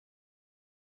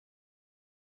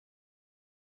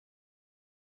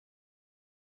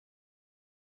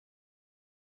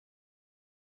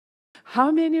How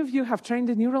many of you have trained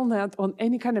a neural net on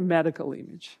any kind of medical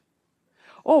image?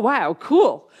 Oh, wow,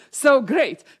 cool. So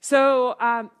great. So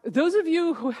those of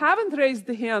you who haven't raised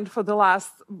the hand for the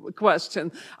last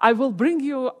question, I will bring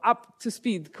you up to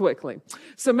speed quickly.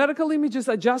 So medical images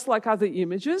are just like other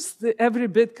images. Every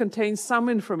bit contains some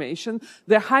information.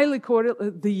 They're highly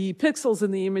the pixels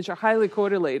in the image are highly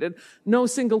correlated. No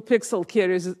single pixel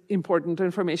carries important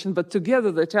information, but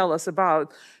together they tell us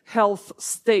about health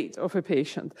state of a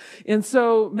patient. And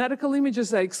so medical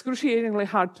images are excruciatingly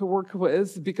hard to work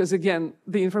with because, again,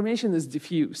 the information is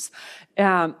diffuse.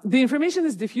 The information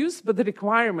is diffuse, but the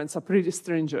requirements are pretty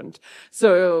stringent.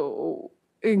 So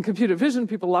in computer vision,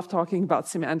 people love talking about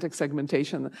semantic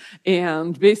segmentation.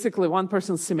 And basically, one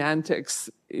person's semantics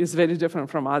is very different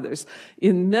from others.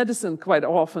 In medicine, quite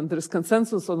often, there's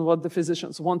consensus on what the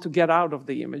physicians want to get out of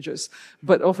the images,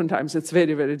 but oftentimes it's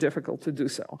very, very difficult to do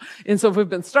so. And so we've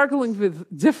been struggling with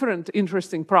different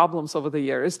interesting problems over the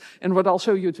years, and what I'll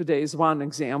show you today is one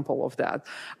example of that.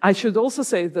 I should also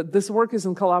say that this work is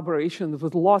in collaboration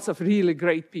with lots of really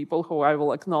great people who I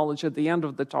will acknowledge at the end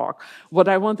of the talk. What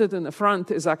I wanted in the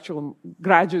front is actual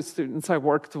graduate students I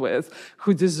worked with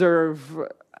who deserve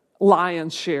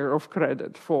lion's share of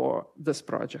credit for this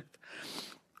project.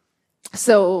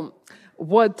 So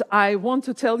what I want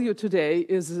to tell you today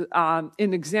is an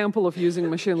example of using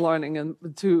machine learning and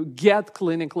to get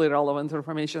clinically relevant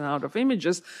information out of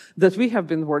images that we have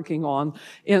been working on.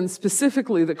 And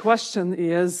specifically, the question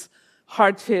is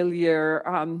heart failure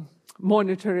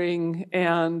monitoring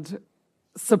and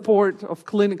support of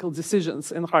clinical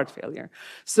decisions in heart failure.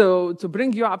 So to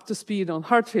bring you up to speed on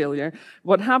heart failure,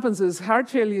 what happens is heart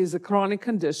failure is a chronic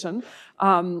condition.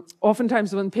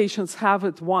 Oftentimes when patients have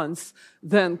it once,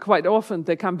 then quite often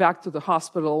they come back to the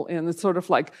hospital, and it's sort of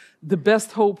like the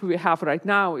best hope we have right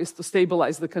now is to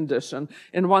stabilize the condition.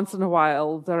 And once in a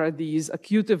while, there are these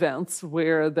acute events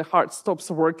where the heart stops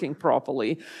working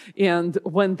properly. And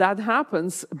when that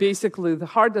happens, basically the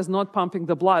heart is not pumping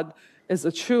the blood as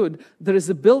it should. There is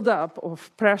a buildup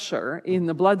of pressure in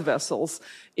the blood vessels,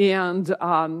 and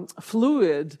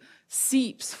fluid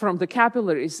seeps from the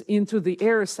capillaries into the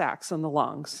air sacs in the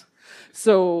lungs.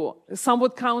 So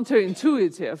somewhat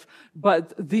counterintuitive,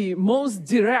 but the most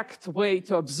direct way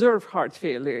to observe heart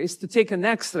failure is to take an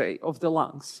X-ray of the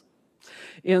lungs.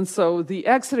 And so the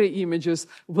X-ray images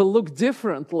will look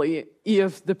differently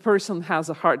if the person has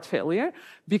a heart failure,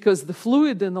 because the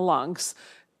fluid in the lungs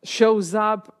shows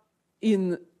up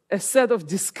in a set of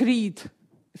discrete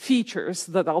features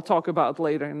that I'll talk about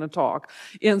later in the talk.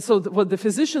 And so what the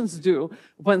physicians do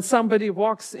when somebody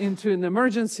walks into an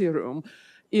emergency room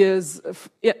is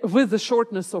with the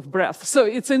shortness of breath. So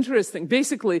it's interesting.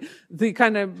 Basically, the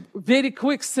kind of very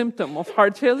quick symptom of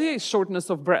heart failure is shortness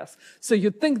of breath. So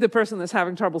you'd think the person is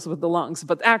having troubles with the lungs,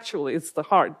 but actually it's the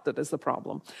heart that is the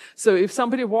problem. So if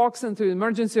somebody walks into an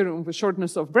emergency room with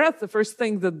shortness of breath, the first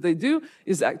thing that they do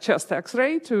is a chest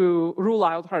X-ray to rule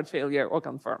out heart failure or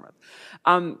confirm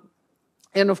it.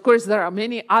 And of course, there are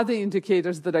many other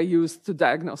indicators that are used to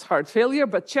diagnose heart failure,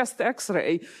 but chest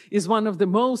X-ray is one of the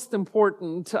most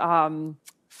important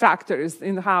factors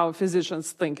in how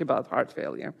physicians think about heart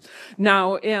failure.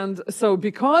 Now, and so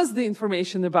because the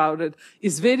information about it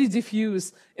is very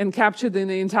diffuse and captured in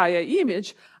the entire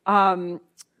image,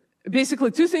 basically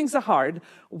two things are hard.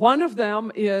 One of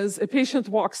them is a patient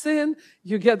walks in,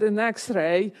 you get an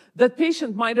X-ray. That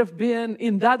patient might have been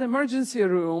in that emergency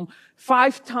room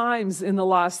 5 times in the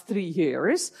last 3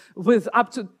 years with up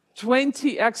to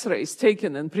 20 X-rays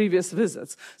taken in previous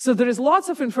visits. So there is lots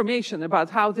of information about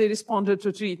how they responded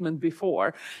to treatment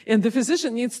before. And the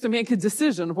physician needs to make a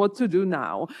decision what to do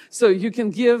now. So you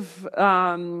can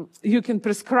you can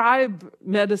prescribe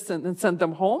medicine and send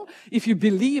them home if you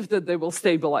believe that they will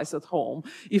stabilize at home.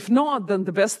 If not, then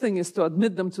the best thing is to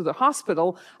admit them to the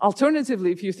hospital.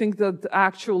 Alternatively, if you think that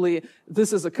actually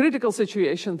this is a critical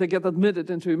situation, they get admitted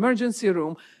into emergency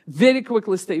room, very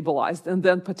quickly stabilized, and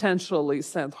then potentially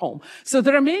sent home. So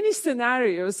there are many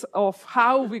scenarios of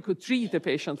how we could treat a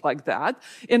patient like that.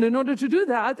 And in order to do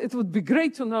that, it would be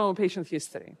great to know patient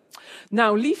history.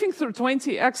 Now, leafing through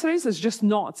 20 X-rays is just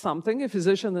not something a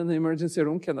physician in the emergency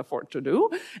room can afford to do.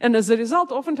 And as a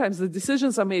result, oftentimes the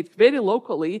decisions are made very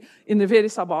locally in a very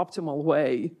suboptimal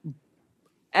way,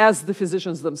 as the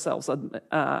physicians themselves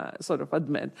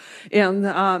admit. And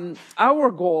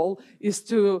our goal is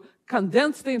to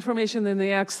condense the information in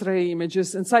the X-ray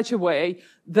images in such a way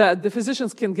that the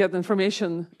physicians can get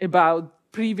information about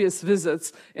previous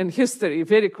visits and history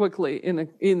very quickly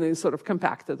in a sort of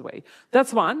compacted way.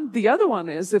 That's one. The other one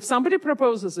is if somebody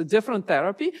proposes a different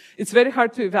therapy, it's very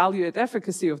hard to evaluate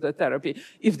efficacy of that therapy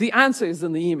if the answer is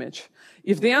in the image.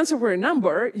 If the answer were a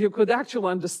number, you could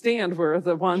actually understand where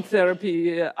the one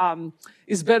therapy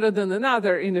is better than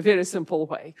another in a very simple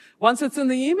way. Once it's in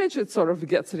the image, it sort of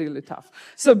gets really tough.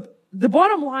 So the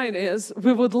bottom line is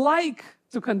we would like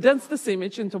to condense this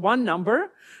image into one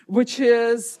number, which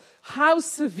is how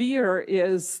severe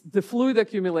is the fluid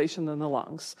accumulation in the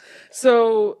lungs.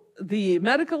 So the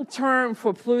medical term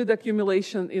for fluid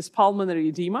accumulation is pulmonary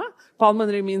edema.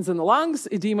 Pulmonary means in the lungs,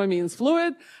 edema means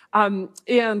fluid.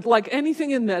 And like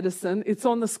anything in medicine, it's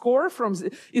a score from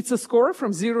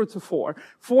 0 to 4.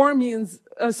 4 means,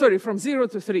 from 0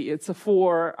 to 3. It's a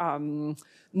 4,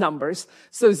 numbers.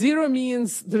 So 0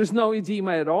 means there's no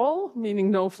edema at all,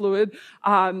 meaning no fluid.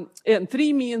 And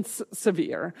 3 means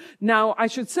severe. Now, I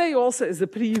should say also as a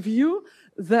preview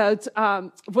that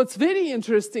what's very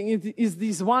interesting is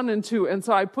these 1 and 2. And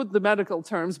so I put the medical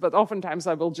terms, but oftentimes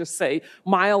I will just say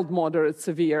mild, moderate,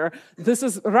 severe. This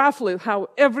is roughly how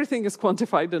everything is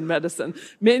quantified in medicine.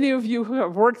 Many of you who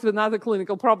have worked with other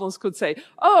clinical problems could say,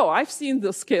 oh, I've seen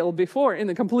this scale before in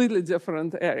a completely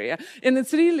different area. And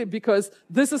it's really because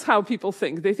this is how people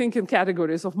think. They think in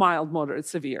categories of mild, moderate,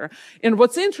 severe. And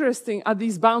what's interesting are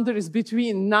these boundaries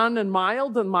between none and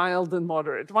mild and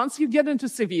moderate. Once you get into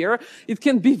severe, it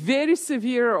can be very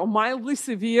severe or mildly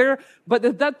severe, but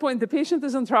at that point, the patient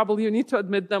is in trouble. You need to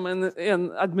admit them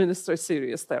and administer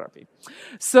serious therapy.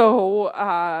 So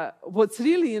what's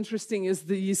really interesting is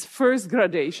these first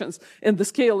gradations, and the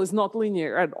scale is not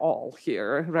linear at all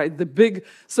here, right? The big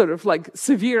sort of like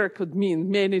severe could mean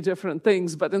many different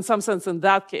things, but in some sense, in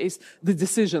that case, the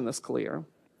decision is clear.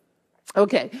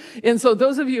 Okay, and so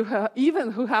those of you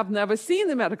who have never seen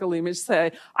the medical image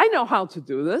say, I know how to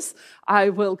do this. I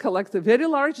will collect a very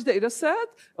large data set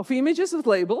of images with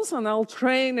labels, and I'll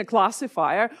train a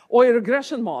classifier or a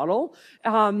regression model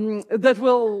that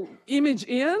will image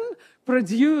in,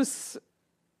 produce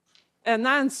an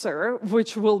answer,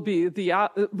 which will be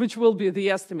the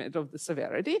estimate of the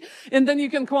severity, and then you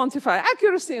can quantify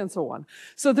accuracy and so on.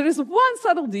 So there is one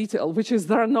subtle detail, which is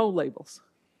there are no labels.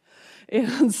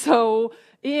 And so,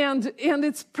 and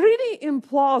it's pretty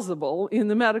implausible in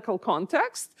the medical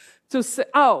context to say,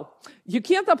 oh, you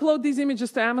can't upload these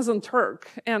images to Amazon Turk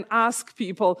and ask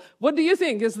people, what do you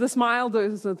think? Is this mild or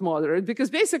is it moderate? Because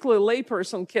basically a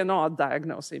layperson cannot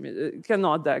diagnose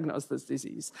this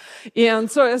disease.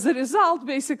 And so as a result,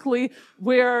 basically,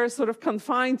 we're sort of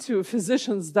confined to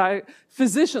physicians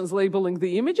labeling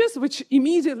the images, which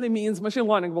immediately means machine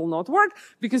learning will not work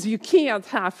because you can't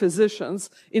have physicians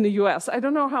in the US. I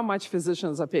don't know how much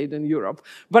physicians are paid in Europe,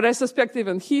 but I suspect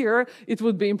even here, it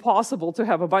would be impossible to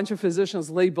have a bunch of physicians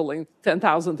labeling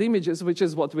 10,000 images, which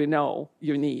is what we know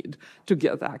you need to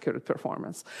get accurate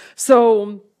performance.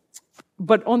 So,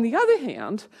 but on the other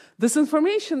hand, this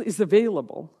information is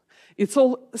available.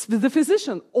 The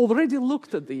physician already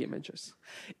looked at the images.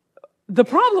 The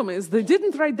problem is they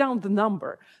didn't write down the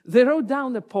number. They wrote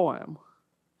down a poem.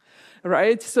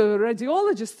 Right? So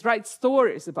radiologists write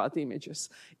stories about images,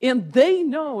 and they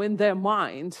know in their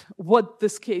mind what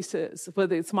this case is,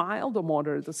 whether it's mild or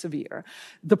moderate or severe.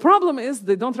 The problem is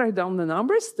they don't write down the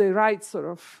numbers, they write sort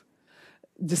of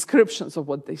descriptions of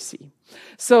what they see.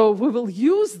 So we will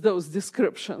use those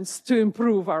descriptions to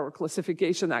improve our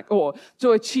classification or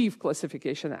to achieve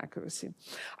classification accuracy.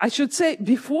 I should say,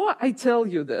 before I tell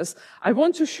you this, I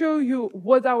want to show you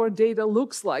what our data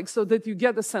looks like so that you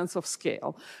get a sense of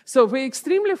scale. So we're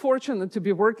extremely fortunate to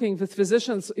be working with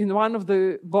physicians in one of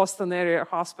the Boston area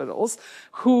hospitals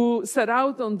who set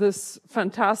out on this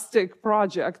fantastic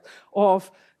project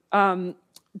of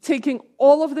taking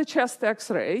all of the chest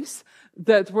X-rays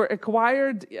that were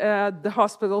acquired at the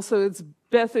hospital, so it's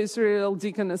Beth Israel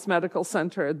Deaconess Medical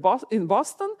Center in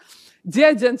Boston,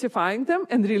 de-identifying them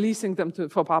and releasing them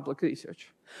for public research.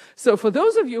 So for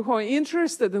those of you who are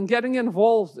interested in getting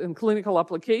involved in clinical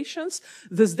applications,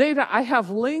 this data, I have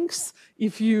links.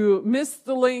 If you missed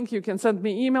the link, you can send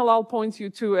me email, I'll point you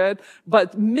to it.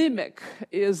 But mimic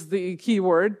is the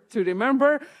keyword to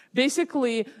remember.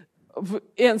 Basically,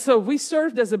 and so we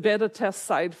served as a beta test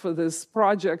site for this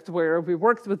project where we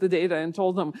worked with the data and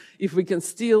told them if we can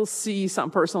still see some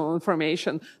personal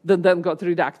information that then got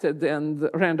redacted and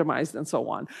randomized and so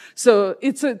on. So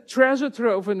it's a treasure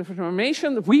trove of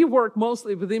information. We work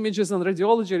mostly with images and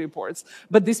radiology reports,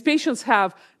 but these patients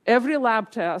have every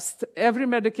lab test, every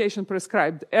medication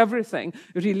prescribed, everything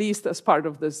released as part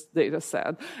of this data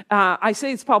set. I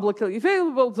say it's publicly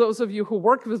available. Those of you who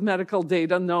work with medical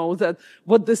data know that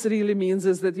what this really means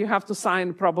is that you have to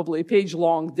sign probably a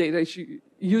page-long data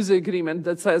user agreement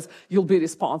that says you'll be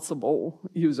responsible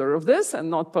user of this and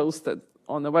not post it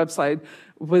on the website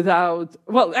without,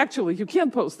 well, actually, you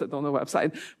can post it on the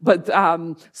website, but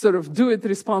sort of do it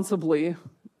responsibly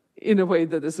in a way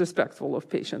that is respectful of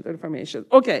patient information.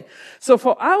 Okay, so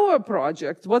for our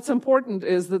project, what's important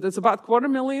is that it's about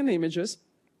 250,000 images.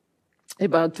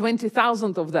 About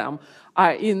 20,000 of them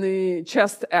are in the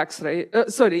chest X-ray,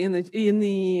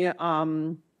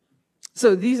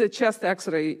 so these are chest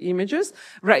X-ray images,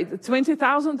 right?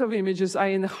 20,000 of images are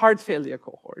in the heart failure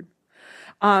cohort.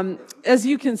 As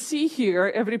you can see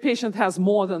here, every patient has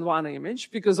more than one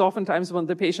image because oftentimes when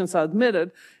the patients are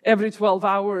admitted, every 12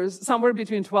 hours, somewhere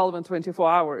between 12 and 24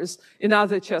 hours,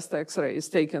 another chest X-ray is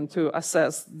taken to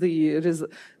assess the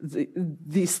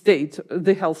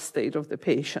health state of the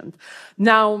patient.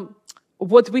 Now,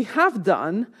 what we have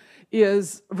done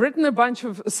is written a bunch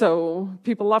of, so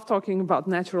people love talking about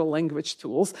natural language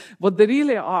tools. What they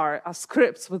really are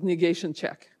scripts with negation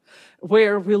check,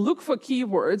 where we look for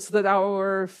keywords that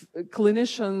our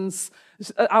clinicians,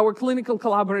 our clinical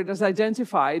collaborators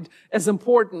identified as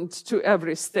important to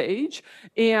every stage,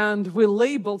 and we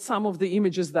labeled some of the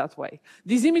images that way.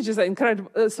 These images are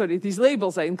these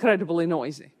labels are incredibly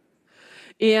noisy.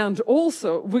 And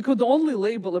also, we could only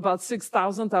label about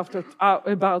 6,000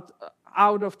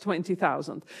 out of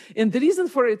 20,000. And the reason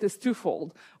for it is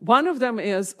twofold. One of them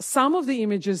is some of the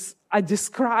images are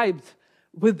described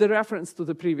with the reference to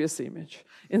the previous image.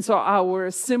 And so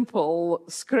our simple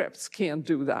scripts can't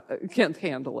do that, can't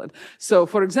handle it. So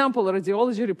for example, a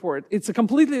radiology report, it's a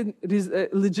completely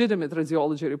legitimate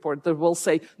radiology report that will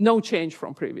say no change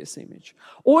from previous image.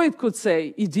 Or it could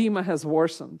say edema has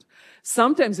worsened.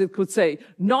 Sometimes it could say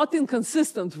not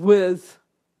inconsistent with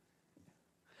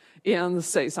and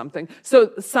say something.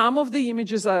 So some of the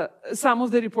images are, some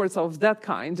of the reports are of that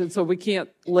kind, and so we can't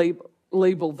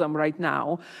label them right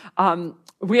now.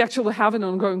 We actually have an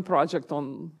ongoing project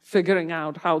on figuring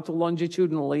out how to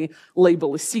longitudinally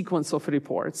label a sequence of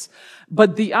reports.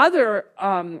 But the other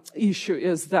issue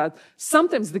is that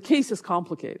sometimes the case is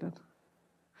complicated.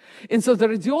 And so the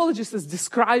radiologist is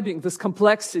describing this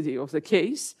complexity of the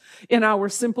case, and our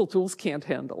simple tools can't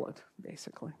handle it,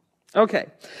 basically. Okay,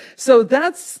 so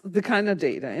that's the kind of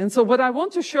data. And so what I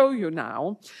want to show you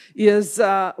now is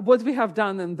what we have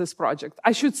done in this project.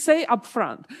 I should say up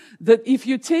front that if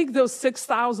you take those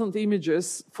 6,000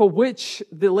 images for which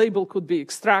the label could be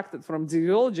extracted from the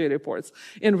radiology reports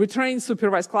and retrain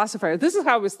supervised classifier, this is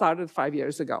how we started 5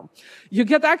 years ago. You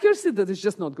get accuracy that is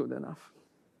just not good enough.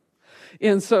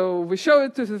 And so we show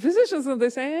it to the physicians and they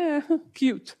say,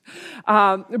 cute.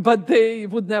 But they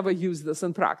would never use this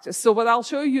in practice. So what I'll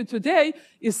show you today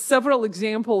is several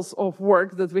examples of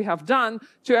work that we have done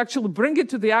to actually bring it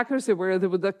to the accuracy where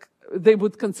they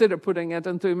would consider putting it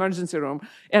into emergency room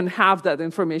and have that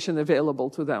information available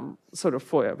to them sort of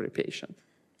for every patient.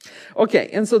 Okay,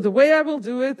 and so the way I will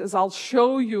do it is I'll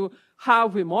show you how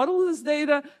we model this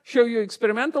data, show you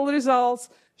experimental results,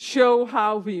 show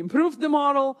how we improved the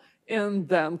model, and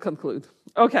then conclude.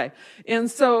 Okay,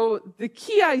 and so the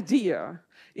key idea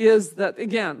is that,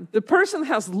 again, the person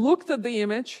has looked at the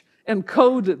image and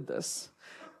coded this.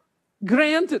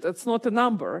 Granted, it's not a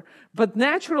number, but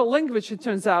natural language, it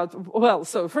turns out, well,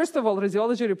 so first of all,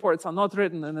 radiology reports are not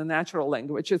written in a natural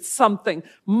language. It's something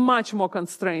much more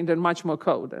constrained and much more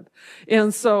coded.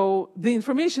 And so the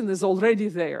information is already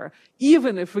there,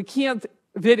 even if we can't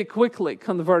very quickly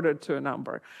convert it to a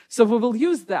number. So we will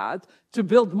use that to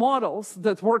build models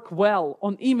that work well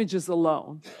on images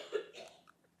alone.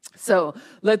 So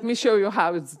let me show you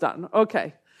how it's done.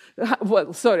 Okay.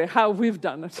 Well, sorry, how we've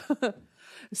done it.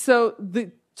 So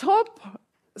the top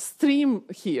stream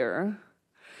here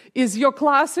is your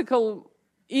classical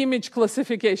image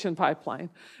classification pipeline,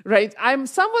 right? I'm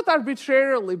somewhat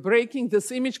arbitrarily breaking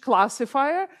this image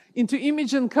classifier into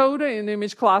image encoder and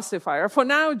image classifier. For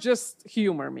now, just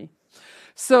humor me.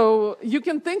 So you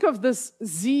can think of this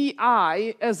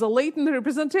ZI as a latent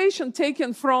representation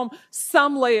taken from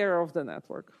some layer of the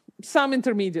network, some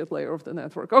intermediate layer of the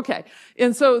network. Okay,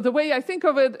 and so the way I think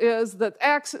of it is that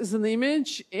X is an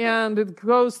image and it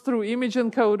goes through image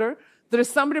encoder. There is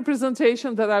some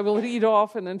representation that I will read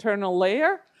off an internal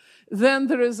layer. Then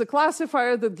there is a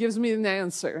classifier that gives me an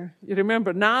answer. You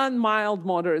remember, non, mild,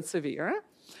 moderate, severe.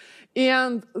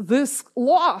 And this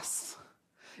loss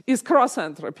is cross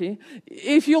entropy.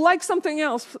 If you like something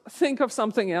else, think of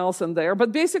something else in there.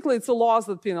 But basically, it's a loss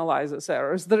that penalizes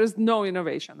errors. There is no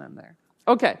innovation in there.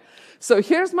 Okay, so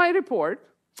here's my report.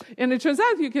 And it turns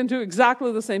out you can do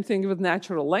exactly the same thing with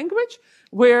natural language,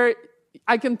 where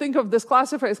I can think of this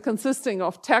classifier as consisting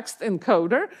of text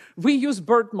encoder. We use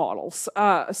BERT models.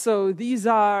 So these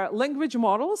are language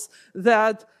models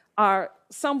that are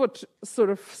somewhat sort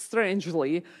of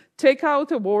strangely take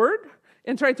out a word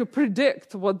and try to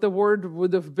predict what the word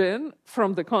would have been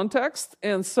from the context.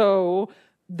 And so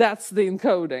that's the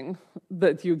encoding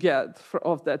that you get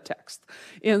of that text.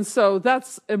 And so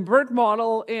that's a BERT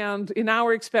model, and in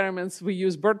our experiments, we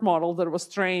use BERT model that was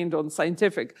trained on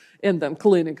scientific and then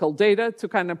clinical data to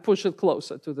kind of push it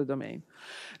closer to the domain.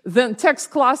 Then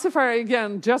text classifier,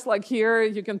 again, just like here,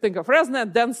 you can think of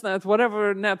ResNet, DenseNet,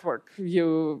 whatever network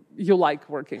you like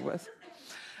working with.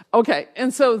 Okay,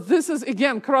 and so this is,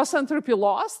 again, cross-entropy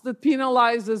loss that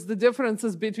penalizes the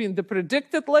differences between the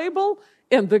predicted label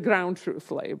and the ground truth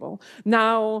label.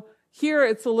 Now, here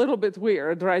it's a little bit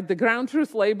weird, right? The ground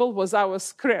truth label was our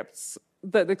scripts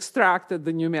that extracted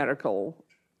the numerical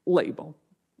label,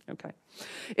 okay?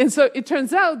 And so it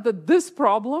turns out that this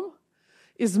problem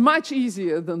is much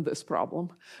easier than this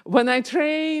problem. When I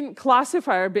train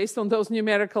classifier based on those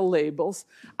numerical labels,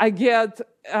 I get,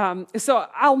 so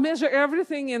I'll measure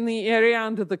everything in the area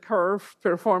under the curve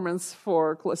performance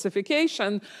for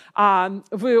classification.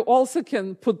 We also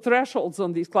can put thresholds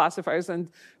on these classifiers and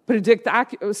predict,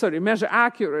 measure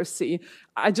accuracy.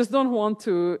 I just don't want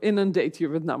to inundate you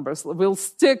with numbers. We'll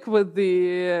stick with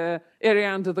the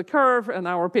area under the curve, and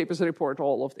our papers report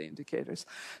all of the indicators.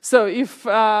 So if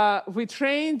we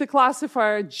train the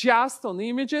classifier just on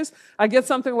images, I get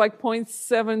something like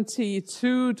 0.72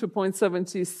 to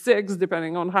 0.76,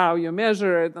 depending on how you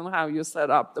measure it and how you set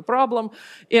up the problem.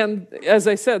 And as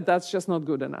I said, that's just not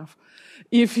good enough.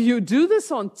 If you do this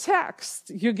on text,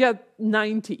 you get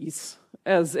 90s.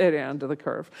 As area under the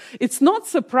curve. It's not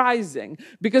surprising,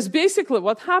 because basically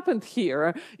what happened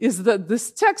here is that this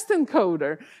text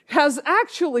encoder has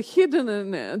actually hidden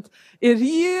in it a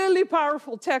really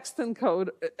powerful text encoder,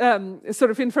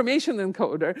 sort of information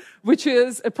encoder, which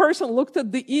is a person looked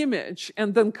at the image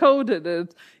and then coded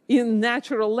it in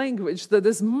natural language that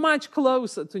is much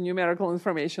closer to numerical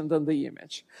information than the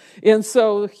image. And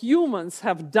so humans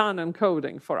have done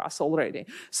encoding for us already.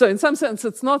 So in some sense,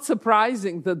 it's not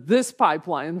surprising that this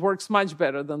pipeline works much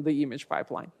better than the image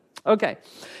pipeline. Okay,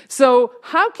 so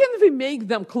how can we make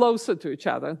them closer to each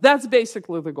other? That's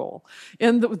basically the goal.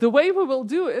 And the way we will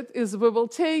do it is we will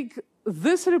take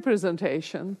this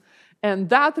representation and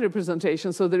that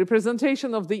representation, so the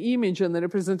representation of the image and the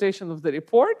representation of the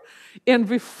report, and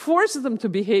we force them to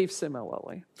behave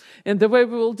similarly. And the way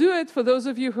we will do it, for those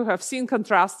of you who have seen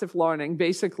contrastive learning,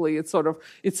 basically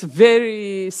it's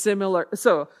very similar.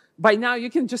 So by now you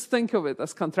can just think of it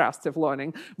as contrastive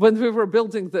learning. When we were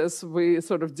building this, we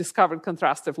sort of discovered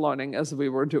contrastive learning as we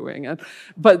were doing it.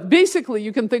 But basically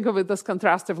you can think of it as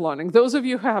contrastive learning. Those of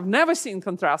you who have never seen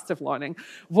contrastive learning,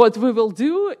 what we will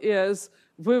do is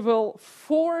we will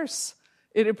force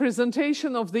a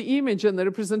representation of the image and the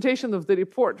representation of the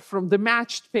report from the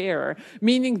matched pair,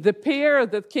 meaning the pair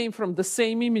that came from the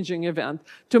same imaging event,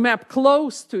 to map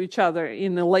close to each other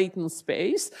in a latent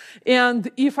space.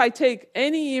 And if I take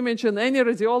any image and any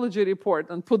radiology report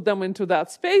and put them into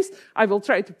that space, I will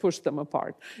try to push them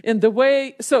apart. And the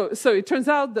way, so it turns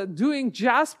out that doing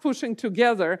just pushing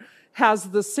together has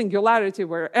the singularity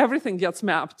where everything gets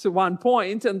mapped to one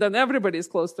point and then everybody is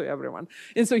close to everyone.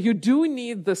 And so you do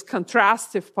need this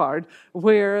contrastive part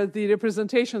where the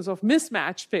representations of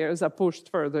mismatched pairs are pushed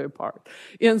further apart.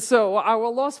 And so our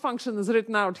loss function is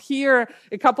written out here.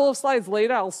 A couple of slides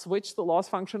later, I'll switch the loss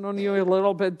function on you a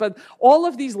little bit, but all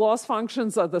of these loss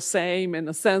functions are the same in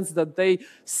the sense that they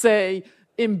say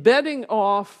embedding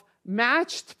of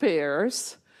matched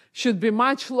pairs should be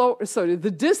much lower,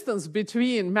 the distance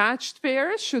between matched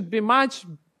pairs should be much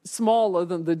smaller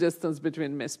than the distance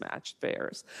between mismatched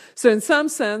pairs. So in some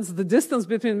sense, the distance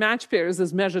between matched pairs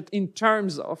is measured in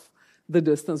terms of the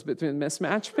distance between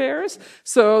mismatched pairs.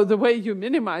 So the way you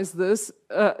minimize this,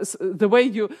 the way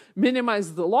you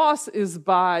minimize the loss is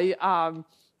by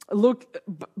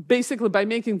basically by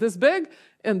making this big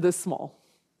and this small.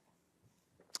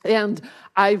 And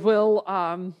I will,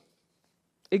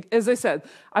 as I said,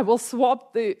 I will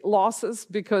swap the losses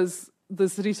because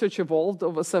this research evolved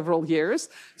over several years.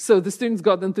 So the students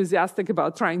got enthusiastic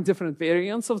about trying different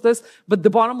variants of this, but the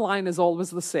bottom line is always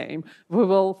the same. We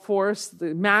will force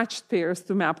the matched pairs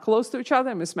to map close to each other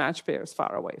and mismatched pairs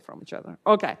far away from each other.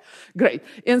 Okay, great.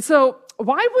 And so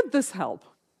why would this help?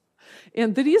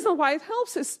 And the reason why it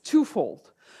helps is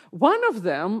twofold. One of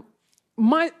them,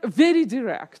 very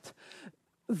direct.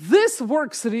 This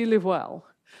works really well.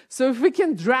 So if we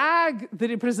can drag the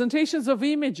representations of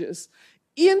images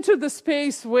into the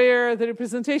space where the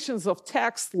representations of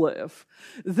text live,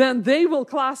 then they will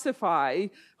classify,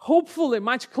 hopefully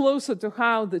much closer to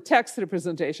how the text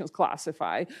representations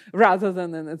classify, rather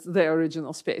than in their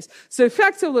original space. So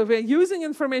effectively, we're using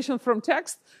information from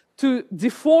text to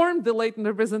deform the latent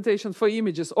representation for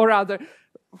images, or rather,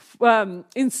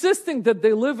 insisting that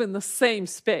they live in the same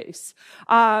space.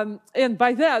 And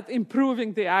by that,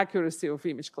 improving the accuracy of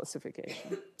image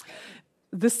classification.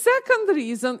 The second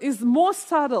reason is more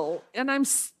subtle, and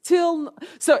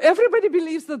so everybody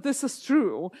believes that this is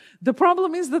true. The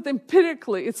problem is that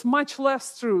empirically, it's much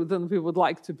less true than we would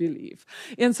like to believe.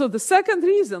 And so the second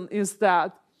reason is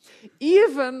that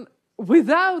even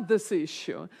without this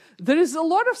issue, there is a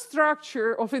lot of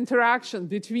structure of interaction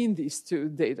between these two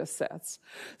data sets.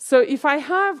 So if I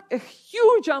have a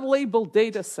huge unlabeled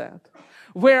data set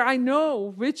where I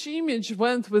know which image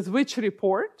went with which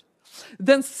report,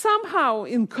 then somehow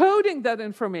encoding that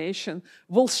information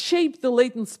will shape the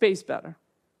latent space better.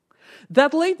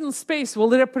 That latent space will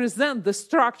represent the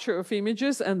structure of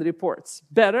images and reports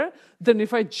better than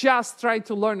if I just try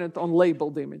to learn it on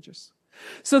labeled images.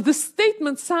 So the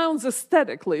statement sounds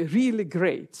aesthetically really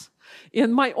great.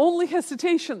 And my only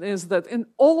hesitation is that in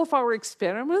all of our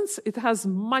experiments, it has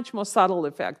much more subtle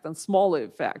effect and smaller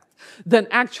effect than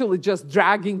actually just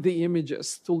dragging the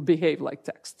images to behave like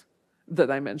text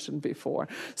that I mentioned before.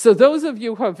 So those of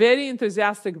you who are very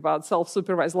enthusiastic about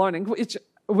self-supervised learning,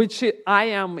 which I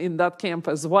am in that camp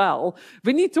as well,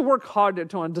 we need to work harder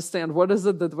to understand what is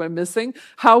it that we're missing,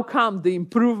 how come the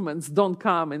improvements don't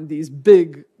come in these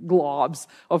big globs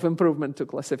of improvement to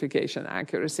classification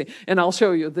accuracy. And I'll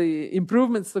show you the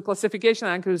improvements to classification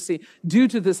accuracy due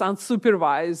to this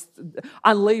unsupervised,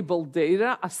 unlabeled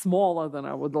data are smaller than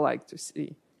I would like to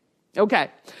see.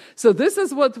 Okay, so this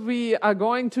is what we are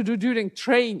going to do during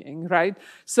training, right?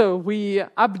 So we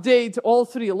update all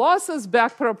three losses,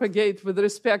 backpropagate with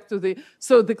respect to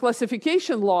so the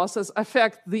classification losses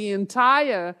affect the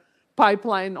entire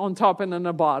pipeline on top and on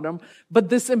the bottom, but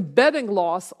this embedding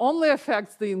loss only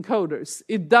affects the encoders.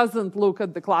 It doesn't look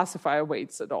at the classifier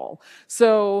weights at all.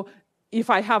 So if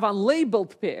I have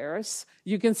unlabeled pairs,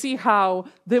 you can see how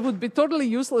they would be totally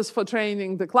useless for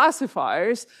training the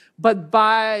classifiers, but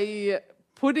by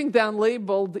putting the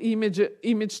unlabeled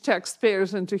image text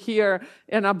pairs into here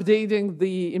and updating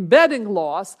the embedding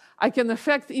loss, I can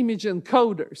affect image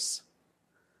encoders.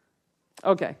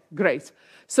 Okay, great.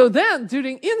 So then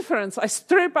during inference, I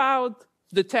strip out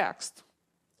the text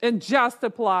and just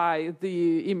apply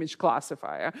the image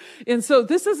classifier. And so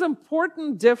this is an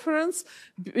important difference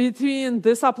between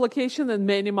this application and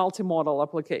many multimodal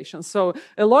applications. So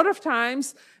a lot of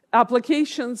times,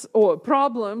 applications or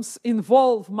problems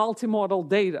involve multimodal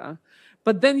data,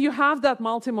 but then you have that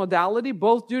multimodality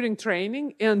both during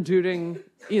training and during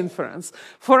inference.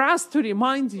 For us to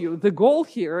remind you, the goal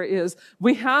here is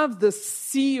we have this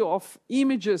sea of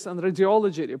images and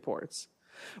radiology reports.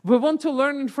 We want to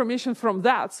learn information from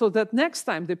that so that next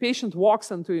time the patient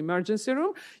walks into the emergency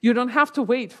room, you don't have to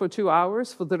wait for 2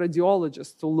 hours for the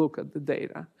radiologist to look at the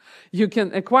data. You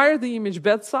can acquire the image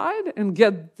bedside and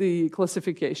get the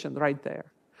classification right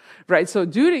there. Right, so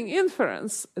during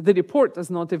inference, the report is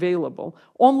not available.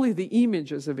 Only the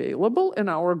image is available, and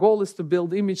our goal is to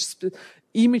build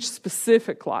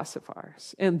image-specific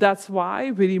classifiers. And that's why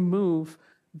we remove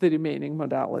the remaining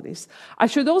modalities. I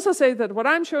should also say that what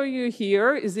I'm showing you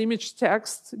here is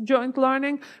image-text joint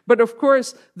learning, but of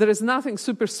course, there is nothing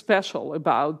super special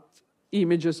about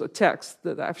images or text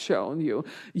that I've shown you.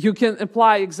 You can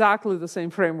apply exactly the same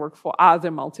framework for other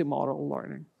multimodal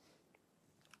learning.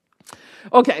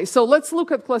 Okay, so let's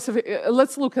look at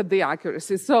the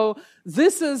accuracy. So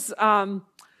this is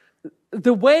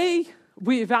the way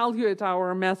we evaluate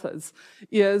our methods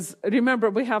is, remember,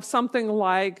 we have something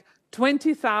like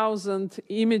 20,000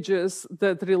 images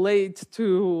that relate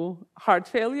to heart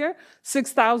failure,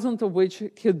 6,000 of which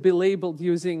could be labeled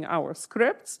using our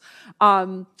scripts.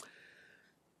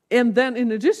 And then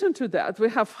in addition to that, we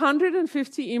have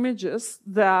 150 images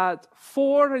that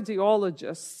 4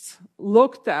 radiologists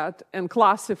looked at and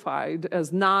classified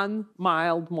as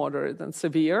non-mild, moderate, and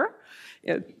severe.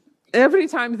 Every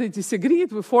time they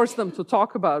disagreed, we forced them to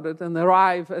talk about it and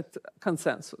arrive at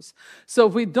consensus. So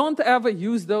we don't ever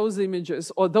use those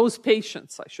images, or those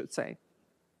patients, I should say,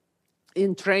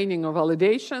 in training or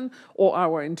validation or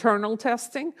our internal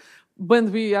testing.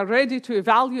 When we are ready to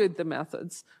evaluate the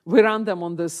methods, we run them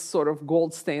on this sort of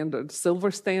gold standard, silver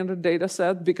standard data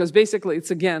set, because basically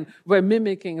it's, again, we're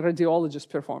mimicking radiologist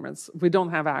performance. We don't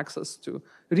have access to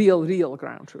real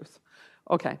ground truth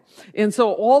Okay, and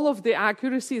so all of the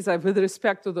accuracies are with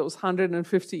respect to those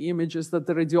 150 images that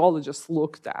the radiologists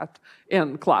looked at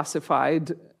and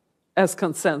classified as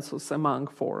consensus among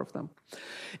 4 of them.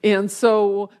 And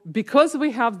so because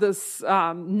we have this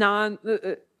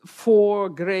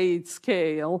 4-grade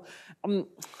scale,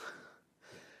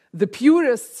 the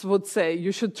purists would say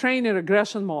you should train a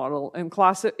regression model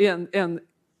and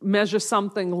measure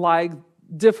something like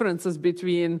differences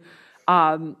between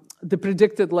the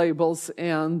predicted labels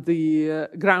and the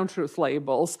ground truth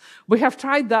labels. We have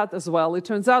tried that as well. It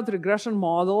turns out regression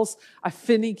models are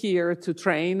finickier to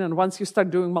train, and once you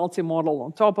start doing multimodal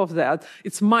on top of that,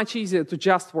 it's much easier to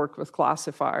just work with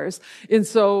classifiers. And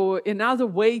so another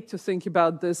way to think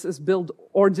about this is build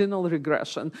ordinal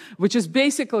regression, which is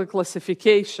basically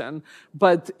classification,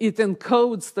 but it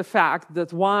encodes the fact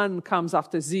that 1 comes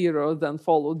after 0, then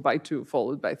followed by 2,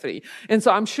 followed by 3. And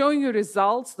so I'm showing you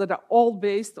results that are all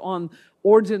based on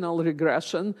ordinal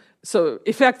regression. So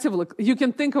effectively, you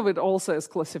can think of it also as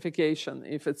classification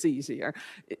if it's easier.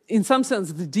 In some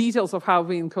sense, the details of how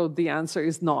we encode the answer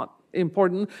is not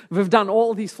important. We've done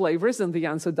all these flavors and the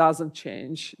answer doesn't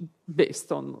change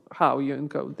based on how you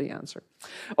encode the answer.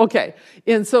 Okay,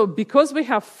 and so because we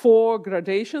have 4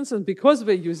 gradations and because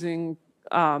we're using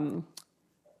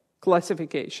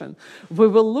classification, we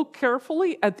will look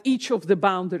carefully at each of the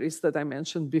boundaries that I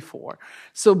mentioned before.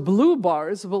 So blue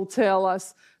bars will tell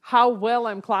us how well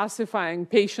I'm classifying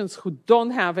patients who don't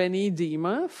have any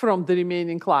edema from the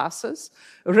remaining classes.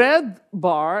 Red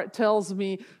bar tells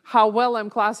me how well I'm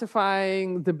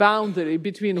classifying the boundary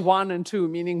between 1 and 2,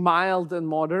 meaning mild and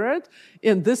moderate.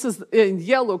 And this is, in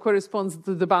yellow, corresponds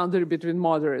to the boundary between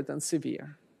moderate and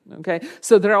severe. Okay,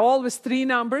 so there are always 3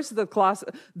 numbers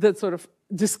that sort of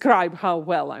describe how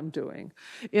well I'm doing.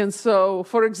 And so,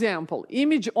 for example,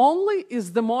 image only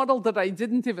is the model that I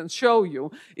didn't even show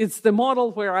you. It's the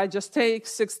model where I just take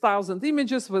 6,000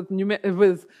 images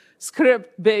with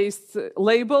script-based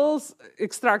labels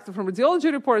extracted from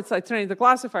radiology reports. I train the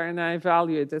classifier and I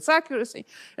evaluate its accuracy.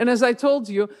 And as I told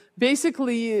you,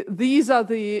 basically, these are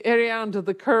the area under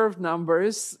the curve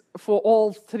numbers for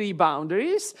all 3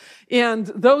 boundaries. And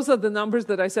those are the numbers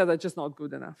that I said are just not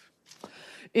good enough.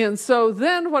 And so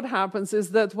then what happens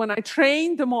is that when I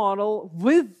train the model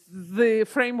with the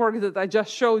framework that I just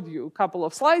showed you a couple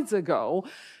of slides ago,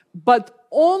 but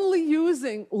only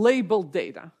using labeled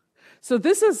data. So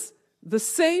this is the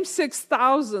same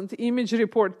 6,000 image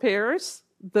report pairs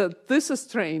that this is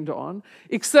trained on,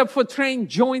 except for trained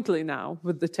jointly now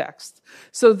with the text.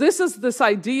 So this is this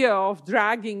idea of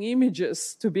dragging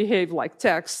images to behave like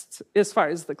text as far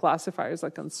as the classifiers are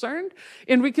concerned.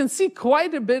 And we can see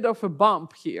quite a bit of a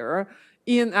bump here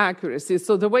in accuracy.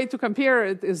 So the way to compare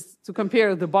it is to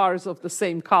compare the bars of the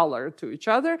same color to each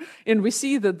other, and we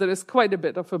see that there is quite a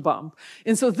bit of a bump.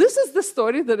 And so this is the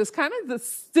story that is kind of the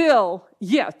still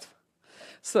yet.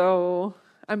 So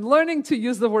I'm learning to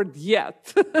use the word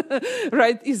yet,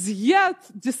 right? Is yet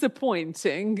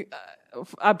disappointing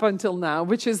up until now,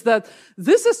 which is that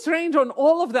this is trained on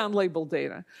all of the unlabeled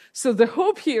data. So the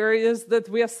hope here is that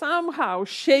we are somehow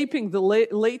shaping the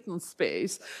latent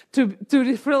space to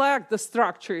reflect the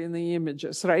structure in the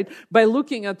images, right? By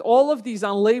looking at all of these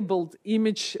unlabeled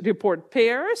image report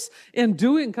pairs and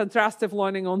doing contrastive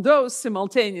learning on those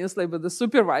simultaneously with the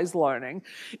supervised learning.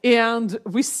 And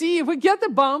we get a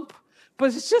bump,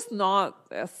 but it's just not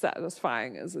as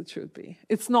satisfying as it should be.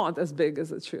 It's not as big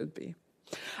as it should be.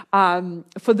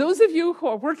 For those of you who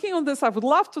are working on this, I would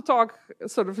love to talk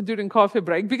sort of during coffee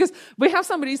break, because we have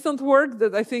some recent work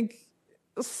that I think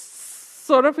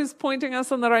sort of is pointing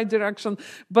us in the right direction.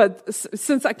 But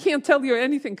since I can't tell you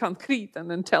anything concrete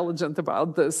and intelligent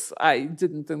about this, I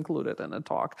didn't include it in a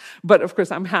talk. But of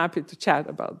course, I'm happy to chat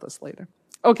about this later.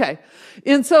 Okay,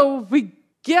 and so we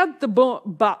get the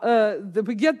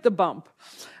bump.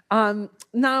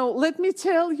 Now, let me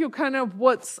tell you kind of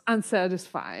what's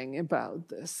unsatisfying about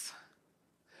this.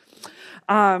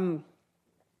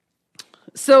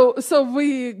 So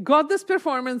we got this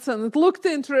performance and it looked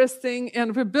interesting,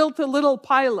 and we built a little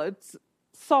pilot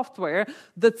software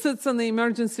that sits in the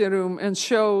emergency room and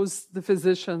shows the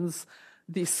physicians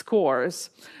these scores.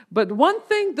 But one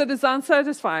thing that is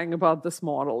unsatisfying about this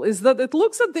model is that it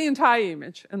looks at the entire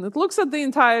image and it looks at the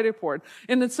entire report,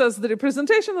 and it says the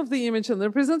representation of the image and the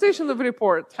representation of the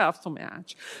report have to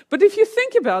match. But if you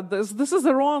think about this, this is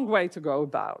the wrong way to go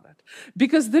about it,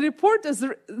 because the report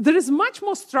there is much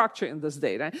more structure in this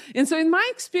data. And so in my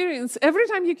experience, every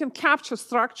time you can capture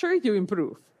structure, you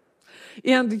improve.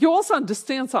 And you also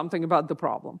understand something about the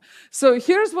problem. So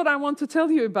here's what I want to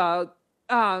tell you about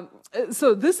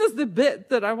so this is the bit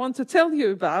that I want to tell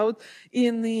you about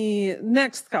in the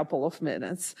next couple of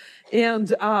minutes.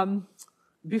 And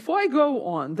before I go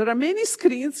on, there are many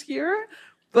screens here,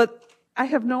 but I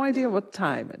have no idea what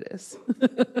time it is.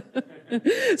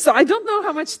 So I don't know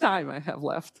how much time I have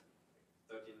left.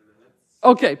 13 minutes.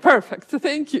 Okay, perfect.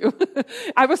 Thank you.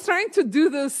 I was trying to do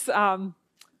this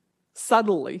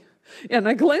subtly. And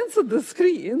I glance at the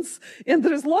screens, and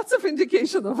there's lots of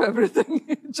indication of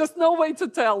everything. Just no way to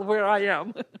tell where I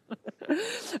am.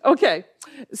 Okay,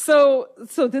 so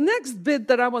the next bit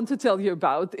that I want to tell you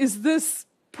about is this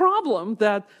problem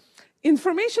that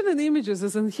information in images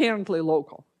is inherently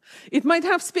local. It might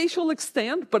have spatial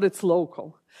extent, but it's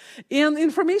local. And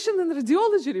information in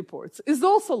radiology reports is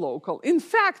also local. In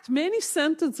fact, many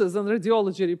sentences in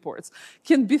radiology reports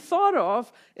can be thought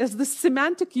of as the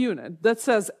semantic unit that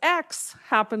says X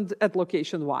happened at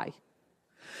location Y.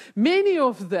 Many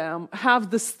of them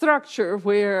have the structure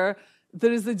where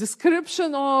there is a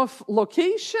description of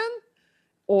location,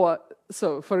 or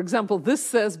so, for example, this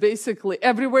says basically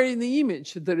everywhere in the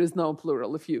image there is no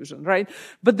pleural effusion, right?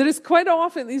 But there is quite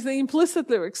often either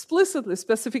implicitly or explicitly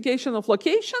specification of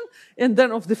location and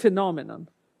then of the phenomenon.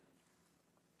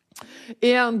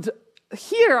 And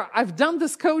here I've done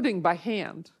this coding by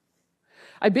hand.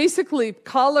 I basically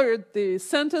colored the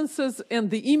sentences and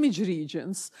the image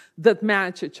regions that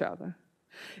match each other.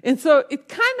 And so it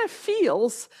kind of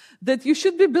feels that you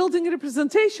should be building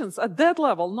representations at that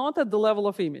level, not at the level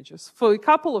of images, for a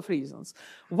couple of reasons.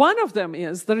 One of them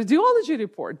is the radiology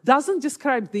report doesn't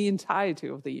describe the entirety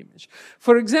of the image.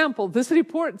 For example, this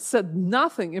report said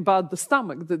nothing about the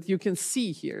stomach that you can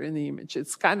see here in the image.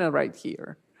 It's kind of right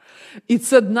here. It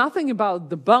said nothing about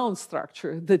the bone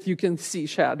structure that you can see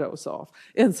shadows of,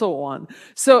 and so on.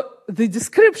 So the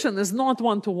description is not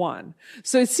one-to-one.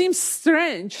 So it seems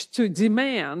strange to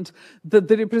demand that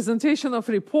the representation of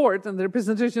report and the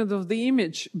representation of the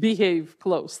image behave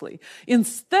closely.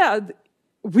 Instead,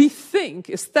 we think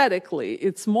aesthetically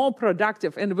it's more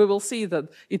productive, and we will see that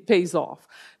it pays off,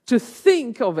 to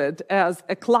think of it as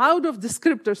a cloud of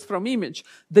descriptors from image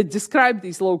that describe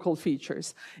these local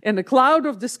features, and a cloud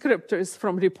of descriptors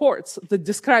from reports that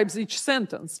describes each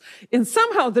sentence. And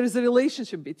somehow there is a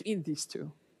relationship between these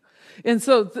two. And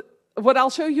so what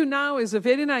I'll show you now is a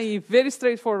very naive, very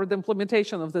straightforward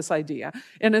implementation of this idea.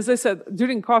 And as I said,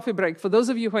 during coffee break, for those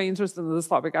of you who are interested in this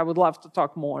topic, I would love to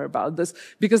talk more about this,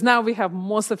 because now we have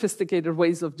more sophisticated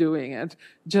ways of doing it,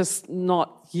 just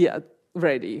not yet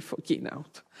ready for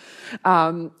Keynote.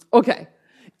 Okay,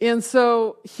 and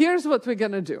so here's what we're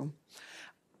going to do.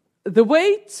 The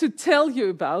way to tell you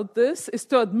about this is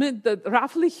to admit that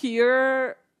roughly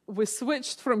here we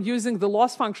switched from using the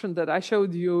loss function that I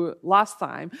showed you last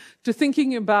time to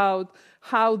thinking about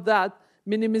how that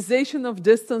minimization of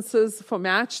distances for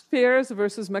matched pairs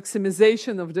versus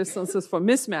maximization of distances for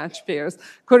mismatched pairs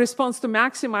corresponds to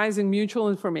maximizing mutual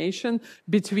information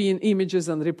between images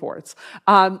and reports.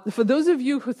 For those of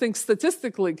you who think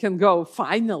statistically can go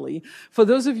finally, for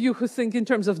those of you who think in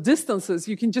terms of distances,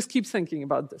 you can just keep thinking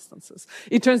about distances.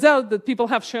 It turns out that people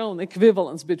have shown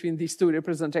equivalence between these two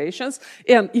representations,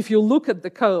 and if you look at the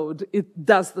code, it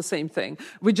does the same thing.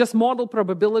 We just model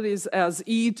probabilities as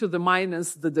e to the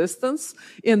minus the distance,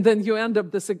 and then you end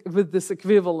up with this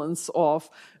equivalence of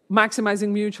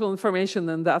maximizing mutual information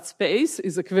in that space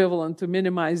is equivalent to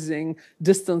minimizing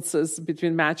distances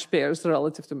between matched pairs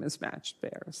relative to mismatched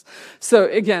pairs. So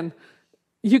again,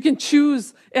 you can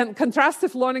choose, and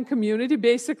contrastive learning community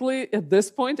basically at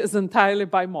this point is entirely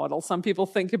bimodal. Some people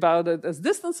think about it as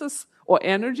distances or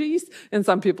energies, and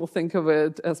some people think of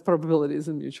it as probabilities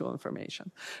and mutual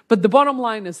information. But the bottom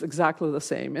line is exactly the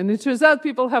same. And it turns out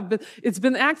it's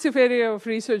been an active area of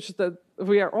research that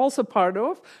we are also part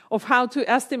of how to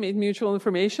estimate mutual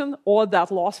information or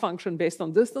that loss function based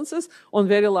on distances on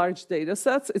very large data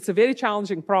sets. It's a very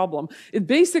challenging problem. It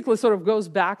basically sort of goes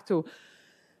back to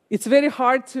it's very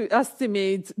hard to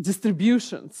estimate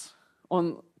distributions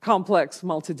on complex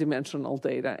multidimensional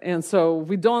data. And so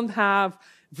we don't have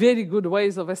very good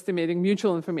ways of estimating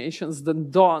mutual informations that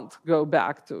don't go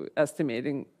back to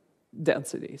estimating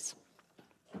densities.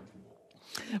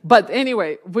 But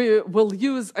anyway, we will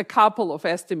use a couple of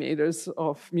estimators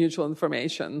of mutual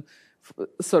information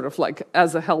sort of like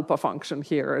as a helper function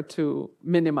here to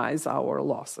minimize our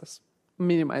losses.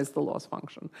 Minimize the loss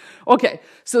function. Okay,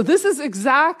 so this is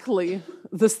exactly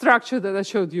the structure that I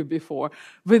showed you before,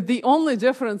 with the only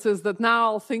difference is that now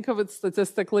I'll think of it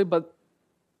statistically, but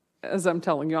as I'm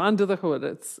telling you, under the hood,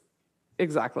 it's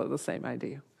exactly the same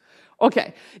idea.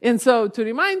 Okay, and so to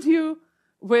remind you,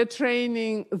 we're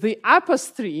training the upper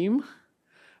stream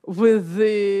with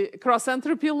the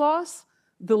cross-entropy loss,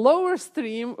 the lower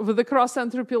stream with the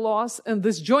cross-entropy loss, and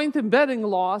this joint embedding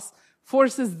loss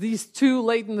forces these two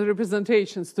latent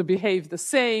representations to behave the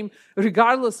same,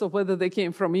 regardless of whether they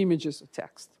came from images or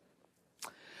text.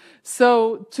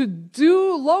 So to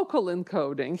do local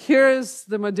encoding, here's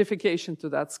the modification to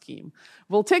that scheme.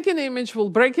 We'll take an image, we'll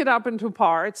break it up into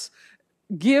parts.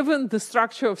 Given the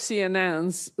structure of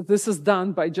CNNs, this is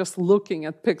done by just looking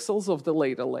at pixels of the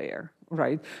later layer,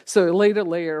 right? So a later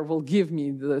layer will give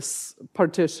me this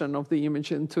partition of the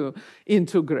image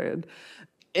into grid.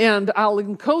 And I'll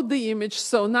encode the image.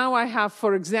 So now I have,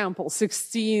 for example,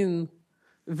 16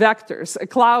 vectors, a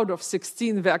cloud of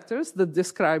 16 vectors that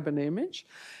describe an image.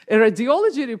 A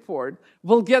radiology report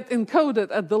will get encoded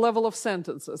at the level of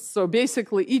sentences. So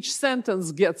basically, each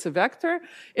sentence gets a vector.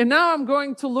 And now I'm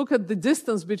going to look at the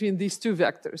distance between these two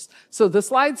vectors. So the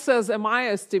slide says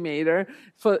MI estimator,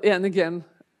 and again,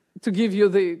 to give you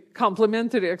the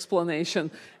complementary explanation,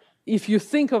 if you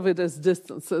think of it as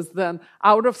distances, then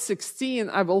out of 16,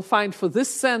 I will find for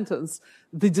this sentence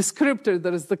the descriptor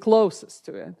that is the closest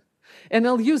to it. And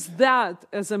I'll use that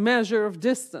as a measure of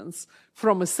distance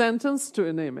from a sentence to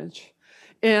an image,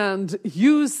 and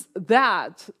use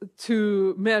that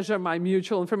to measure my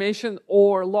mutual information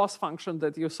or loss function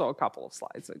that you saw a couple of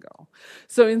slides ago.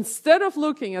 So instead of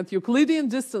looking at Euclidean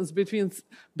distance between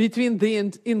the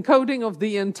encoding of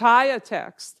the entire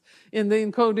text and the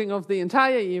encoding of the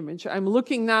entire image, I'm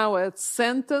looking now at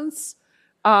sentence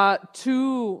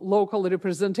to local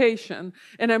representation,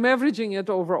 and I'm averaging it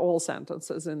over all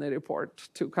sentences in the report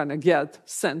to kind of get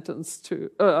sentence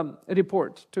to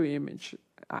report to image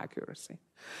accuracy.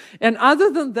 And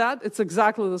other than that, it's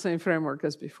exactly the same framework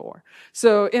as before.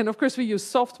 So, and of course we use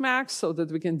softmax so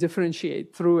that we can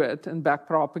differentiate through it and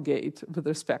backpropagate with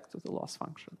respect to the loss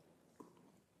function.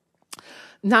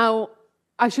 Now,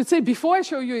 I should say, before I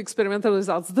show you experimental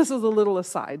results, this is a little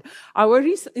aside.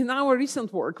 In our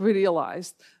recent work, we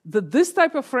realized that this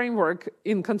type of framework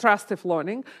in contrastive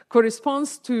learning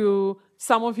corresponds to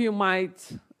some of you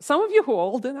who are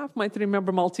old enough might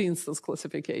remember multi-instance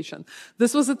classification.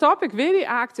 This was a topic very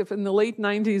active in the late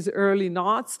 90s, early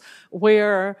noughts,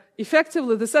 where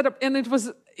effectively the setup, and it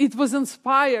was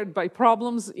inspired by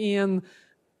problems in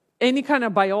any kind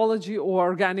of biology or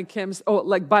organic chemistry, or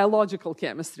like biological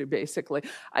chemistry, basically.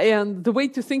 And the way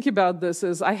to think about this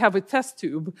is I have a test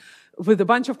tube with a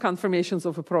bunch of conformations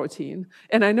of a protein,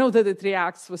 and I know that it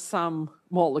reacts with some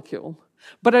molecule,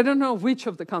 but I don't know which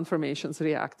of the conformations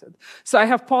reacted. So I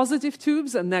have positive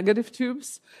tubes and negative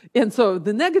tubes, and so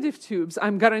the negative tubes,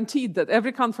 I'm guaranteed that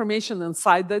every conformation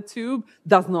inside that tube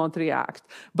does not react.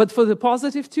 But for the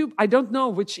positive tube, I don't know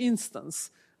which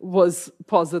instance was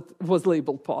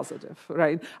labeled positive,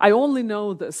 right? I only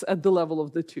know this at the level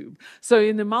of the tube. So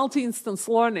in the multi-instance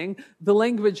learning, the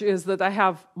language is that I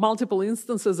have multiple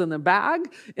instances in a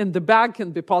bag, and the bag can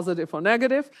be positive or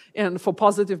negative. And for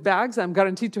positive bags, I'm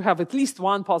guaranteed to have at least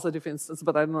one positive instance,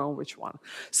 but I don't know which one.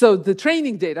 So the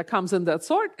training data comes in that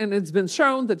sort, and it's been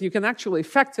shown that you can actually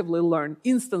effectively learn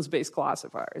instance-based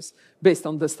classifiers based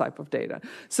on this type of data.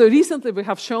 So recently, we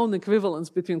have shown equivalence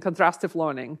between contrastive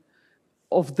learning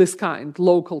of this kind,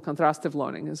 local contrastive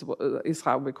learning is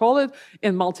how we call it,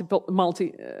 and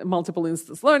multiple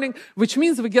instance learning, which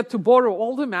means we get to borrow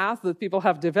all the math that people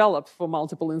have developed for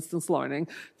multiple instance learning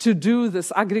to do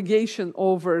this aggregation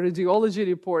over radiology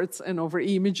reports and over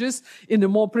images in a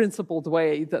more principled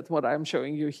way than what I'm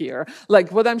showing you here.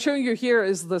 Like what I'm showing you here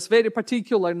is this very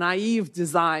particular naive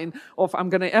design of I'm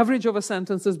going to average over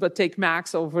sentences but take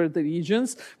max over the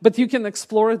regions, but you can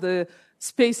explore the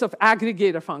space of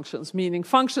aggregator functions, meaning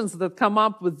functions that come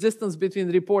up with distance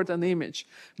between report and image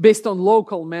based on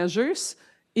local measures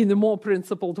in a more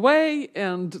principled way,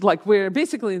 and like we're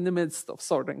basically in the midst of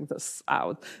sorting this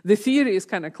out. The theory is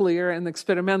kind of clear, and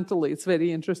experimentally it's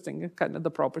very interesting, kind of the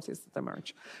properties that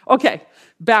emerge. Okay,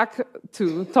 back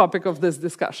to topic of this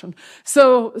discussion.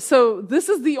 So this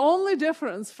is the only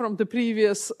difference from the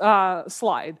previous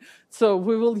slide. So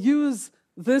we will use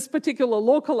this particular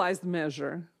localized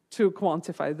measure to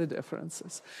quantify the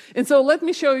differences. And so let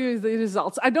me show you the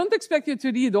results. I don't expect you to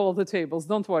read all the tables,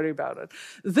 don't worry about it.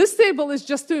 This table is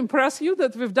just to impress you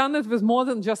that we've done it with more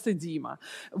than just edema.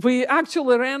 We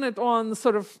actually ran it on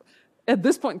sort of, at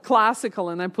this point, classical,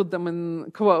 and I put them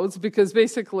in quotes because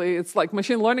basically it's like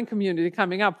machine learning community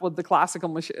coming up with the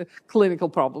classical clinical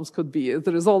problems could be.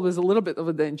 There is always a little bit of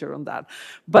a danger on that.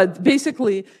 But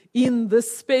basically, in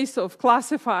this space of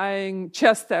classifying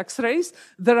chest X-rays,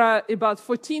 there are about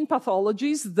 14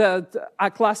 pathologies that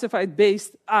are classified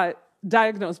based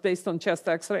diagnosed based on chest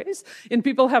x-rays, and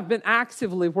people have been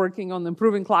actively working on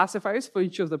improving classifiers for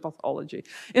each of the pathology.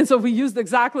 And so we used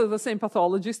exactly the same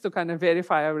pathologies to kind of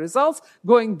verify our results,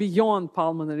 going beyond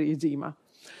pulmonary edema.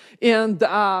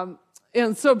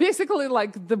 And so basically,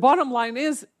 like, the bottom line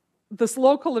is this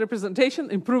local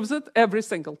representation improves it every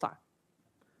single time.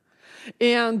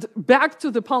 And back to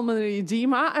the pulmonary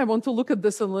edema, I want to look at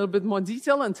this in a little bit more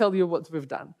detail and tell you what we've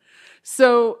done.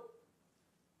 So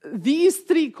these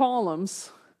three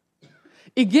columns,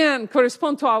 again,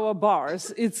 correspond to our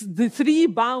bars. It's the three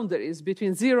boundaries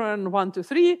between 0 and 1 to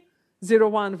 3, 0,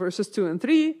 1 versus 2 and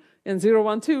 3, and 0,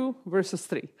 1, 2 versus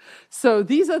 3. So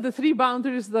these are the three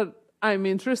boundaries that I'm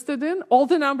interested in. All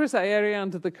the numbers are area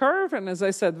under the curve, and as I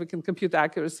said, we can compute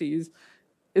accuracies.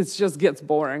 It just gets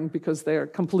boring because they're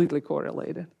completely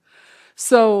correlated.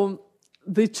 So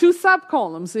the two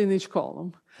subcolumns in each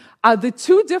column are the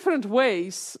two different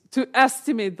ways to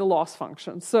estimate the loss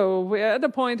function. So we're at a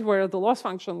point where the loss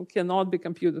function cannot be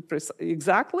computed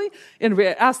exactly, and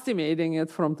we're estimating it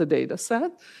from the data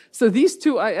set. So these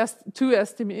two are two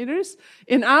estimators.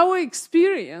 In our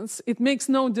experience, it makes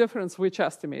no difference which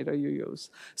estimator you use.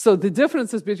 So the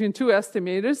differences between two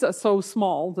estimators are so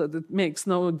small that it makes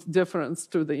no difference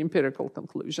to the empirical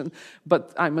conclusion.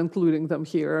 But I'm including them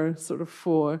here sort of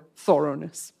for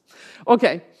thoroughness.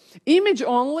 Okay. Image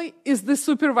only is the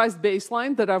supervised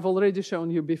baseline that I've already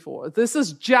shown you before. This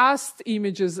is just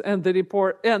images and the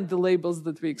report and the labels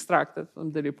that we extracted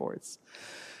from the reports.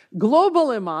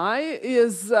 Global MI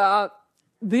is the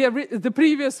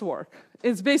previous work.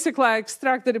 It's basically I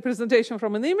extract the representation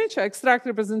from an image, I extract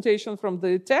representation from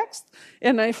the text,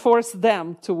 and I force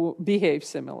them to behave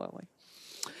similarly.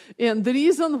 And the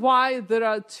reason why there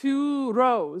are two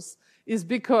rows is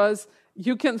because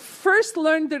you can first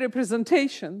learn the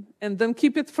representation and then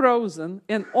keep it frozen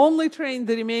and only train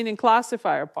the remaining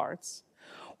classifier parts.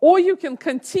 Or you can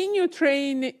continue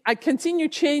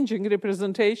changing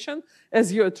representation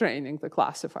as you're training the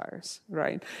classifiers,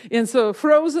 right? And so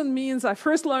frozen means I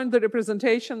first learned the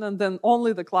representation and then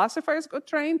only the classifiers got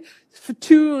trained.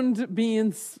 Tuned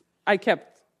means I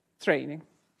kept training.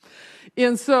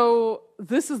 And so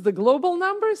this is the global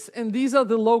numbers, and these are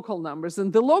the local numbers.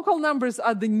 And the local numbers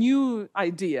are the new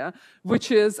idea,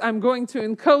 which is I'm going to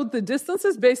encode the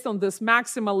distances based on this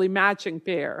maximally matching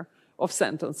pair of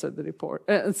sentence at the report,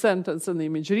 sentence in the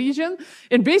image region.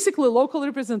 And basically, local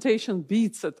representation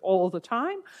beats it all the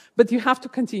time, but you have to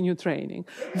continue training.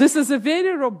 This is a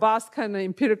very robust kind of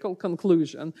empirical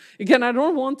conclusion. Again, I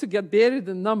don't want to get buried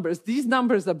in numbers. These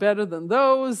numbers are better than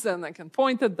those, and I can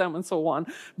point at them and so on.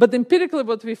 But empirically,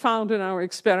 what we found in our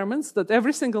experiments, that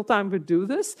every single time we do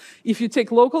this, if you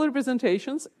take local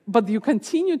representations, but you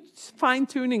continue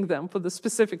fine-tuning them for the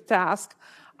specific task,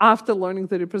 after learning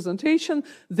the representation,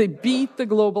 they beat the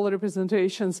global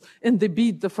representations and they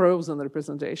beat the frozen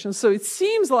representations. So it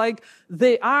seems like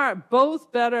they are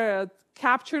both better at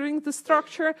capturing the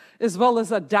structure as well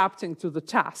as adapting to the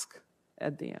task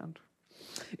at the end.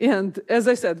 And as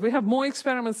I said, we have more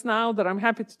experiments now that I'm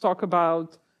happy to talk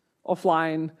about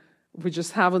offline. We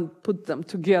just haven't put them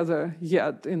together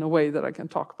yet in a way that I can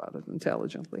talk about it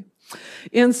intelligently.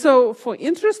 And so for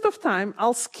interest of time,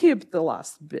 I'll skip the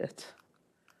last bit.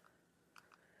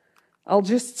 I'll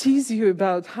just tease you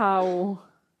about how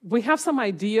we have some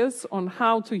ideas on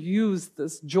how to use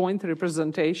this joint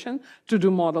representation to do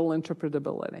model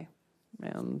interpretability.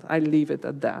 And I leave it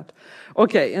at that.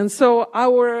 Okay, and so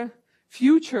our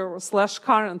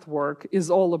future/current work is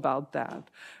all about that.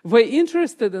 We're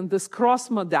interested in this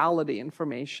cross-modality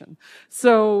information.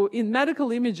 So in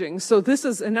medical imaging, so this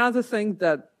is another thing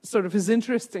that sort of is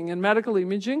interesting in medical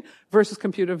imaging versus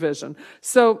computer vision.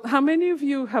 So how many of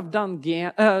you have done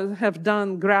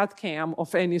GradCam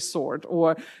of any sort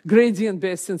or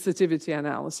gradient-based sensitivity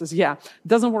analysis? Yeah, it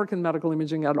doesn't work in medical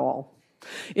imaging at all.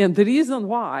 And the reason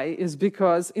why is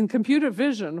because in computer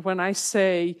vision, when I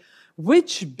say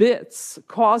which bits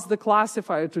cause the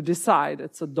classifier to decide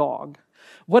it's a dog,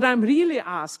 what I'm really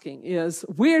asking is,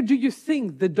 where do you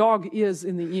think the dog is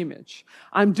in the image?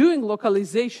 I'm doing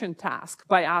localization task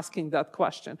by asking that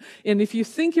question. And if you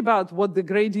think about what the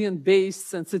gradient-based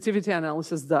sensitivity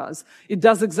analysis does, it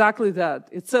does exactly that.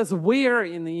 It says, where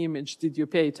in the image did you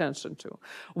pay attention to?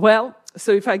 Well,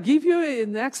 so if I give you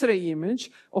an X-ray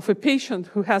image of a patient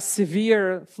who has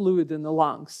severe fluid in the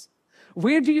lungs,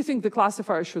 where do you think the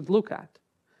classifier should look at?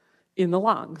 In the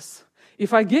lungs.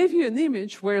 If I gave you an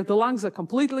image where the lungs are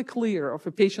completely clear of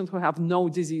a patient who have no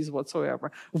disease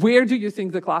whatsoever, where do you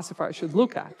think the classifier should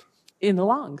look at? In the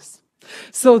lungs.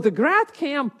 So the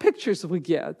GradCam pictures we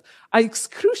get are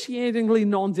excruciatingly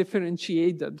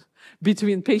non-differentiated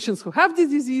between patients who have the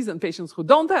disease and patients who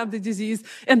don't have the disease,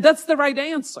 and that's the right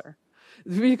answer.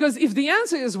 Because if the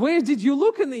answer is, where did you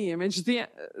look in the image?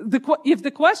 If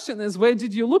the question is, where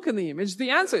did you look in the image? The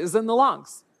answer is in the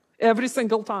lungs every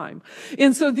single time.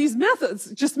 And so these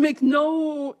methods just make have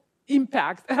no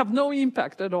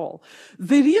impact at all.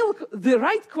 The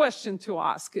right question to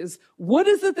ask is, what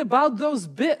is it about those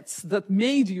bits that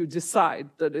made you decide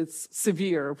that it's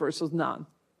severe versus none?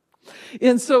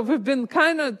 And so we've been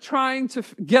kind of trying to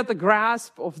get a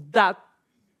grasp of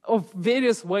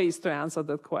various ways to answer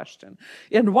that question.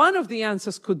 And one of the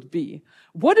answers could be,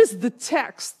 what is the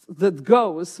text that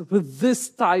goes with this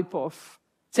type of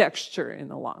texture in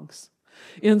the lungs?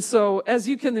 And so, as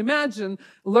you can imagine,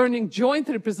 learning joint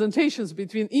representations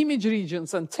between image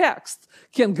regions and text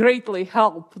can greatly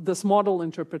help this model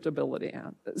interpretability.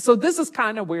 So this is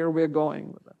kind of where we're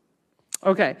going with it.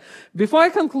 Okay, before I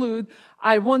conclude,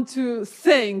 I want to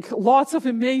thank lots of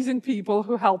amazing people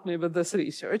who helped me with this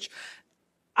research.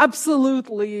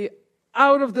 Absolutely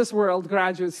out of this world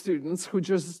graduate students who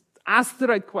just asked the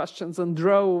right questions and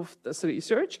drove this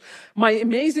research. My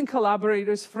amazing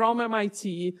collaborators from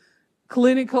MIT,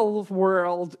 clinical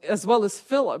world, as well as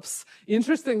Philips.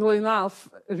 Interestingly enough,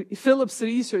 Philips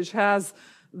Research has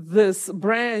this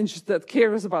branch that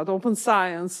cares about open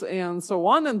science and so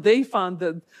on, and they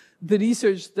funded the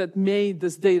research that made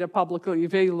this data publicly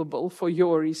available for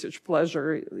your research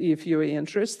pleasure if you're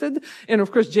interested. And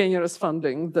of course, generous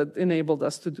funding that enabled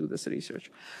us to do this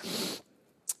research.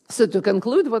 So to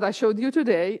conclude, what I showed you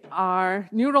today are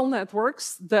neural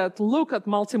networks that look at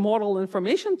multimodal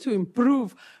information to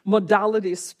improve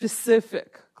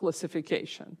modality-specific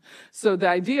classification. So the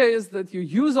idea is that you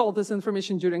use all this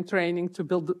information during training to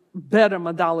build better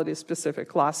modality-specific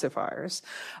classifiers.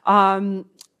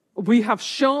 We have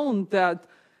shown that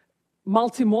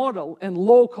multimodal and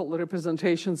local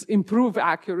representations improve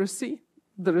accuracy.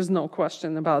 There is no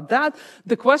question about that.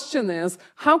 The question is,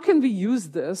 how can we use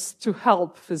this to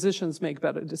help physicians make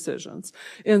better decisions?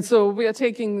 And so we are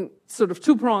taking sort of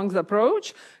two-pronged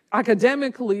approach.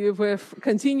 Academically, we're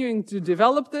continuing to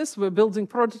develop this. We're building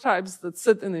prototypes that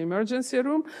sit in the emergency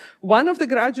room. One of the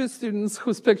graduate students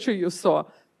whose picture you saw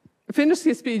finished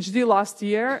his PhD last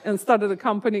year and started a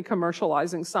company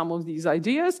commercializing some of these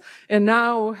ideas, and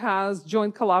now has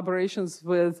joint collaborations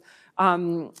with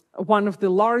one of the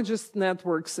largest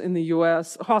networks in the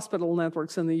U.S., hospital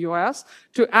networks in the U.S.,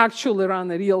 to actually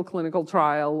run a real clinical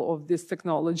trial of this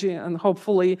technology. And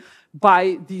hopefully,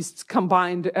 by these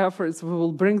combined efforts, we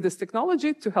will bring this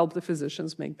technology to help the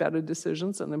physicians make better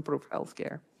decisions and improve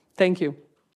healthcare. Thank you.